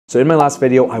So in my last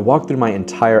video, I walked through my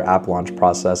entire app launch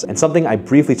process, and something I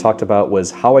briefly talked about was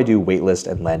how I do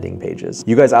waitlist and landing pages.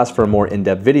 You guys asked for a more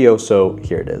in-depth video, so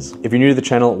here it is. If you're new to the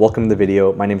channel, welcome to the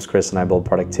video. My name is Chris and I build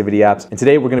productivity apps, and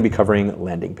today we're gonna be covering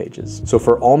landing pages. So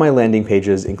for all my landing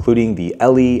pages, including the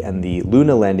Ellie and the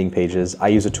Luna landing pages, I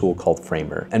use a tool called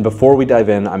Framer. And before we dive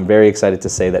in, I'm very excited to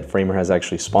say that Framer has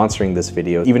actually sponsoring this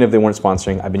video. Even if they weren't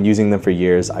sponsoring, I've been using them for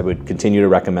years. I would continue to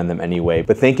recommend them anyway,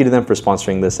 but thank you to them for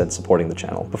sponsoring this and supporting the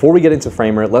channel. Before we get into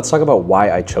Framer, let's talk about why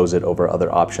I chose it over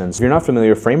other options. If you're not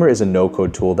familiar, Framer is a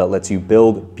no-code tool that lets you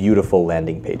build beautiful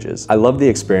landing pages. I love the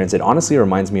experience. It honestly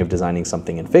reminds me of designing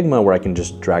something in Figma where I can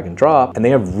just drag and drop, and they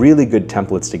have really good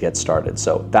templates to get started.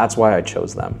 So that's why I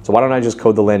chose them. So why don't I just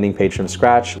code the landing page from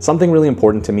scratch? Something really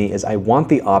important to me is I want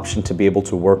the option to be able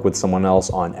to work with someone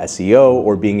else on SEO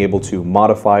or being able to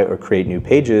modify or create new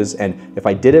pages. And if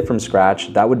I did it from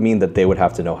scratch, that would mean that they would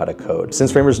have to know how to code.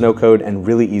 Since Framer's no code and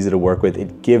really easy to work with,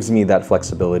 it gives me that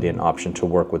flexibility and option to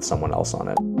work with someone else on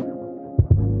it.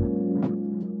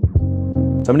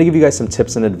 So I'm gonna give you guys some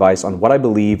tips and advice on what I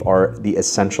believe are the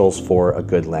essentials for a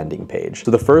good landing page.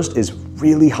 So the first is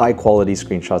really high quality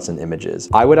screenshots and images.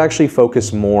 I would actually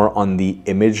focus more on the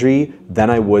imagery than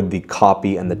I would the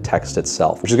copy and the text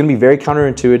itself, which is gonna be very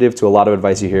counterintuitive to a lot of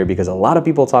advice you hear because a lot of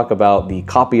people talk about the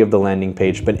copy of the landing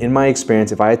page, but in my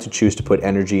experience, if I had to choose to put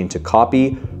energy into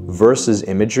copy versus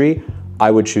imagery, I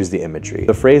would choose the imagery.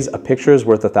 The phrase, "a picture is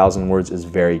worth 1,000 words" is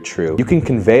very true. You can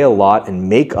convey a lot and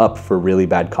make up for really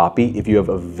bad copy if you have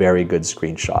a very good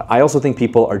screenshot. I also think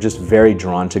people are just very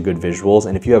drawn to good visuals,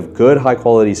 and if you have good high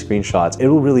quality screenshots, it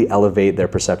will really elevate their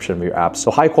perception of your app.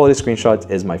 So high quality screenshots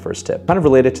is my first tip. Kind of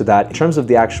related to that, in terms of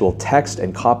the actual text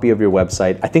and copy of your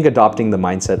website, I think adopting the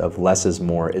mindset of less is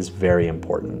more is very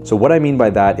important. So what I mean by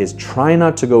that is try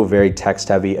not to go very text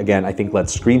heavy. Again, I think let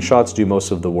screenshots do most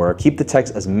of the work. Keep the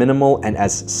text as minimal and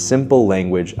as simple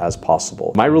language as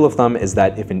possible. My rule of thumb is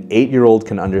that if an 8-year-old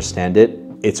can understand it,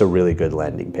 it's a really good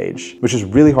landing page, which is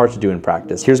really hard to do in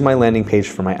practice. Here's my landing page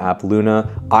for my app Luna.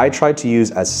 I tried to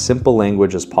use as simple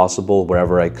language as possible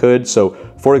wherever I could. So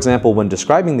for example, when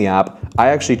describing the app, I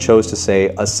actually chose to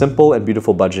say a simple and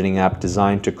beautiful budgeting app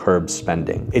designed to curb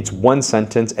spending. It's one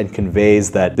sentence and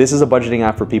conveys that this is a budgeting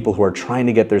app for people who are trying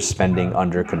to get their spending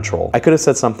under control. I could have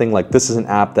said something like, this is an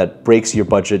app that breaks your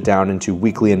budget down into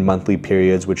weekly and monthly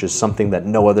periods, which is something that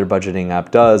no other budgeting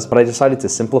app does. But I decided to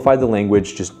simplify the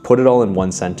language, just put it all in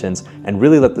one sentence and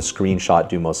really let the screenshot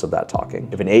do most of that talking.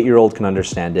 If an 8-year-old can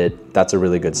understand it, that's a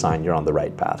really good sign you're on the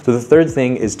right path. So the third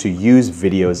thing is to use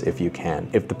videos if you can.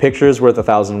 If the picture is worth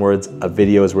 1,000 words, a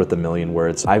video is worth 1,000,000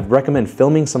 words. I recommend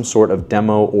filming some sort of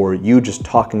demo or you just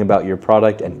talking about your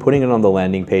product and putting it on the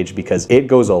landing page because it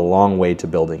goes a long way to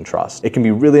building trust. It can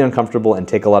be really uncomfortable and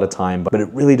take a lot of time, but it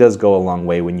really does go a long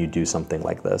way when you do something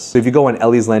like this. So if you go on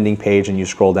Ellie's landing page and you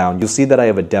scroll down, you'll see that I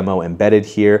have a demo embedded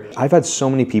here. I've had so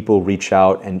many people reach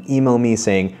out and email me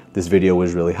saying this video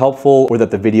was really helpful, or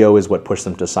that the video is what pushed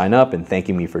them to sign up and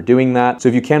thanking me for doing that. So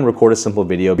if you can, record a simple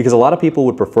video because a lot of people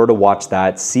would prefer to watch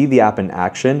that, see the app in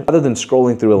action, rather than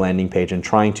scrolling through a landing page and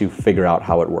trying to figure out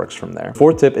how it works from there.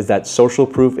 Fourth tip is that social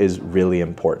proof is really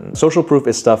important. Social proof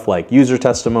is stuff like user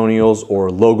testimonials or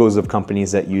logos of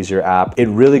companies that use your app. It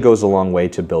really goes a long way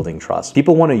to building trust.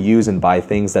 People want to use and buy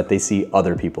things that they see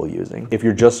other people using. If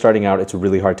you're just starting out, it's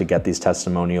really hard to get these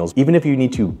testimonials. Even if you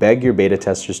need to beg your beta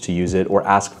testers to use it or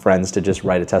ask friends to just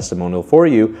write a testimonial for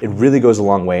you, it really goes a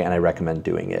long way and I recommend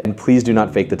doing it. And please do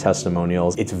not fake the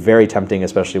testimonials. It's very tempting,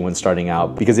 especially when starting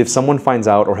out, because if someone finds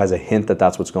out or has a hint that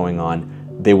that's what's going on,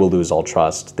 they will lose all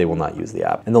trust. They will not use the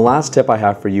app. And the last tip I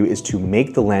have for you is to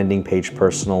make the landing page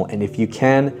personal. And if you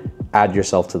can, add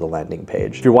yourself to the landing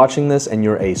page. If you're watching this and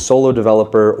you're a solo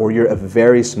developer or you're a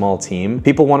very small team,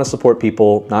 people want to support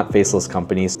people, not faceless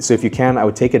companies. So if you can, I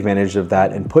would take advantage of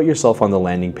that and put yourself on the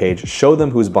landing page, show them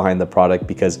who's behind the product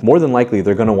because more than likely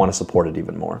they're going to want to support it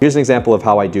even more. Here's an example of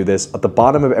how I do this. At the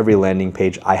bottom of every landing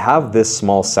page, I have this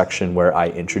small section where I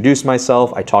introduce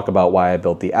myself, I talk about why I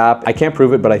built the app. I can't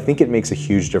prove it, but I think it makes a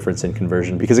huge difference in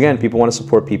conversion because again, people want to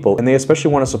support people and they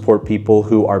especially want to support people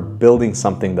who are building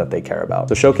something that they care about.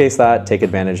 So showcase that, take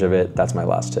advantage of it. That's my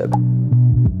last tip.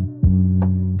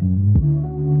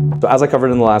 So as I covered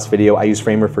in the last video, I use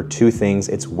Framer for two things.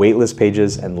 It's waitlist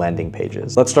pages and landing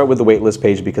pages. Let's start with the waitlist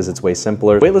page because it's way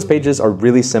simpler. Waitlist pages are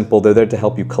really simple. They're there to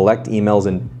help you collect emails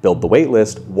and build the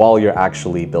waitlist while you're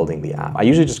actually building the app. I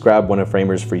usually just grab one of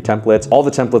Framer's free templates. All the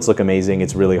templates look amazing.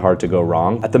 It's really hard to go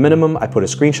wrong. At the minimum, I put a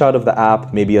screenshot of the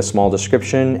app, maybe a small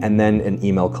description, and then an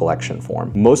email collection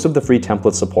form. Most of the free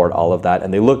templates support all of that,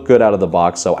 and they look good out of the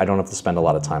box, so I don't have to spend a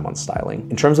lot of time on styling.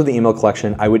 In terms of the email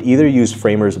collection, I would either use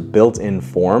Framer's built-in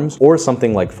forms Forms or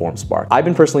something like FormSpark. I've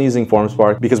been personally using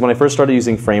FormSpark because when I first started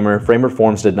using Framer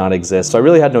Forms did not exist, so I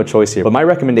really had no choice here. But my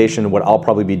recommendation, what I'll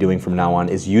probably be doing from now on,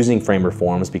 is using Framer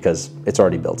Forms because it's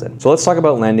already built in. So let's talk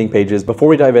about landing pages. Before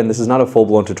we dive in, this is not a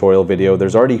full-blown tutorial video.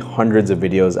 There's already hundreds of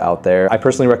videos out there. I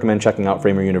personally recommend checking out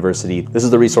Framer University. This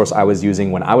is the resource I was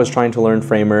using when I was trying to learn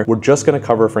Framer. We're just going to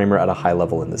cover Framer at a high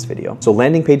level in this video. So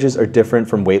landing pages are different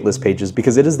from waitlist pages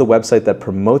because it is the website that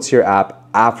promotes your app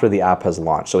after the app has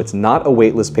launched. So it's not a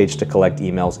waitlist page to collect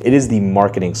emails. It is the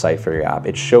marketing site for your app.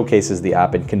 It showcases the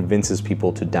app and convinces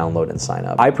people to download and sign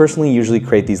up. I personally usually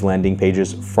create these landing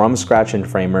pages from scratch in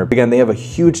Framer. Again, they have a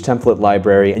huge template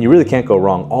library and you really can't go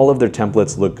wrong. All of their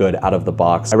templates look good out of the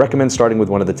box. I recommend starting with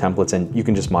one of the templates and you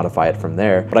can just modify it from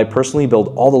there. But I personally build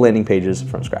all the landing pages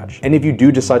from scratch. And if you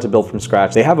do decide to build from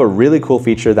scratch, they have a really cool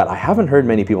feature that I haven't heard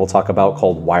many people talk about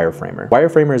called Wireframer.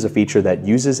 Wireframer is a feature that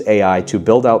uses AI to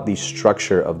build out the structure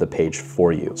of the page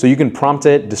for you. So you can prompt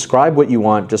it, describe what you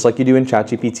want, just like you do in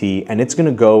ChatGPT, and it's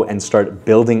gonna go and start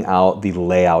building out the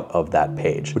layout of that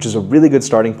page, which is a really good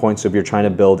starting point. So if you're trying to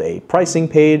build a pricing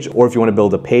page, or if you wanna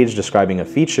build a page describing a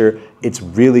feature, it's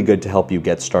really good to help you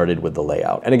get started with the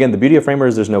layout. And again, the beauty of Framer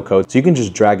is there's no code, so you can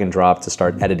just drag and drop to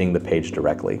start editing the page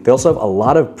directly. They also have a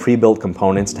lot of pre-built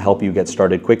components to help you get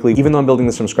started quickly. Even though I'm building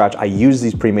this from scratch, I use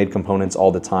these pre-made components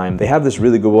all the time. They have this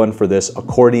really good one for this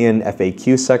accordion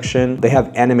FAQ section. They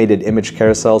have animated image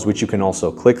carousels, which you can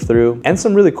also click through, and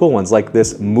some really cool ones like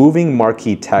this moving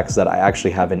marquee text that I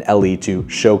actually have in LE to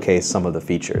showcase some of the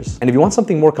features. And if you want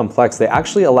something more complex, they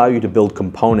actually allow you to build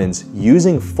components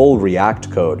using full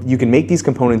React code. You can make these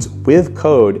components with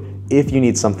code if you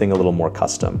need something a little more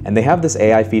custom. And they have this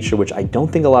AI feature, which I don't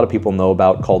think a lot of people know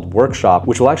about, called Workshop,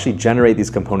 which will actually generate these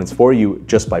components for you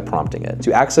just by prompting it.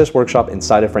 To access Workshop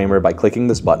inside of Framer by clicking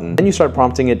this button, then you start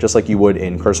prompting it just like you would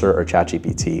in Cursor or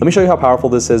ChatGPT. Let me show you how powerful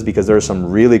this is because there are some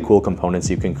really cool components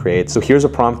you can create. So here's a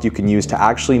prompt you can use to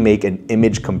actually make an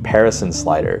image comparison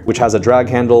slider, which has a drag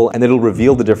handle and it'll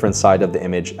reveal the different side of the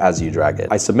image as you drag it.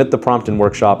 I submit the prompt in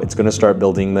Workshop, it's gonna start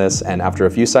building this, and after a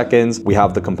few seconds, we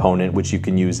have the component which you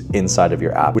can use inside of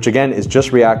your app, which again is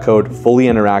just React code, fully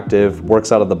interactive,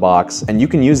 works out of the box, and you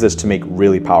can use this to make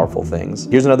really powerful things.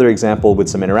 Here's another example with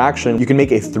some interaction. You can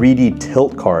make a 3D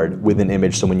tilt card with an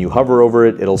image, so when you hover over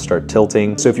it, it'll start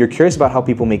tilting. So if you're curious about how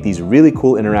people make these really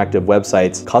cool interactive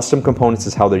websites, custom components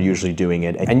is how they're usually doing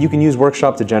it, and you can use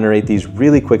Workshop to generate these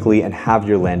really quickly and have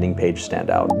your landing page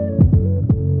stand out.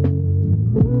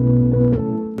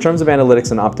 In terms of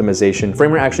analytics and optimization,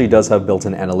 Framer actually does have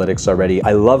built-in analytics already.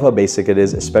 I love how basic it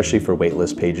is, especially for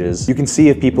waitlist pages. You can see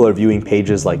if people are viewing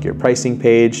pages like your pricing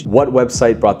page, what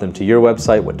website brought them to your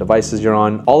website, what devices you're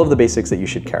on, all of the basics that you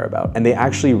should care about. And they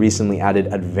actually recently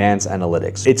added advanced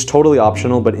analytics. It's totally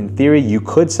optional, but in theory, you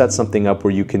could set something up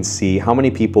where you can see how many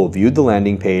people viewed the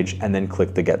landing page and then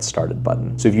click the Get Started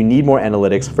button. So if you need more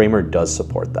analytics, Framer does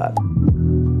support that.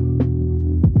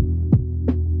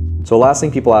 So the last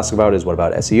thing people ask about is what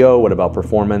about SEO, what about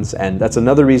performance? And that's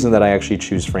another reason that I actually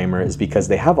choose Framer is because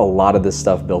they have a lot of this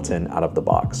stuff built in out of the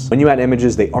box. When you add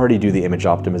images, they already do the image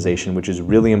optimization, which is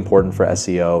really important for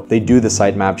SEO. They do the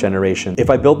sitemap generation. If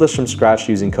I built this from scratch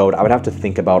using code, I would have to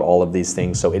think about all of these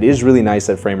things. So it is really nice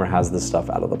that Framer has this stuff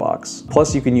out of the box.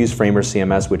 Plus you can use Framer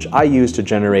CMS, which I use to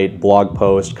generate blog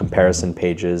posts, comparison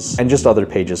pages, and just other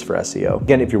pages for SEO.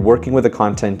 Again, if you're working with a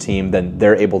content team, then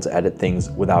they're able to edit things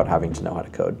without having to know how to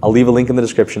code. I'll leave a link in the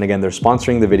description. Again, they're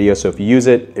sponsoring the video, so if you use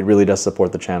it, it really does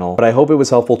support the channel. But I hope it was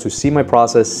helpful to see my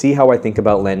process, see how I think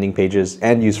about landing pages,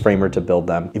 and use Framer to build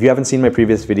them. If you haven't seen my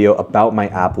previous video about my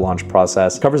app launch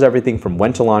process, it covers everything from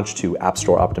when to launch to app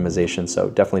store optimization, so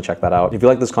definitely check that out. If you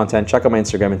like this content, check out my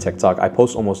Instagram and TikTok. I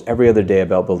post almost every other day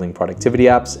about building productivity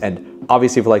apps, and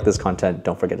obviously if you like this content,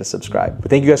 don't forget to subscribe. But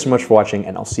thank you guys so much for watching,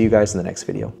 and I'll see you guys in the next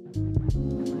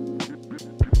video.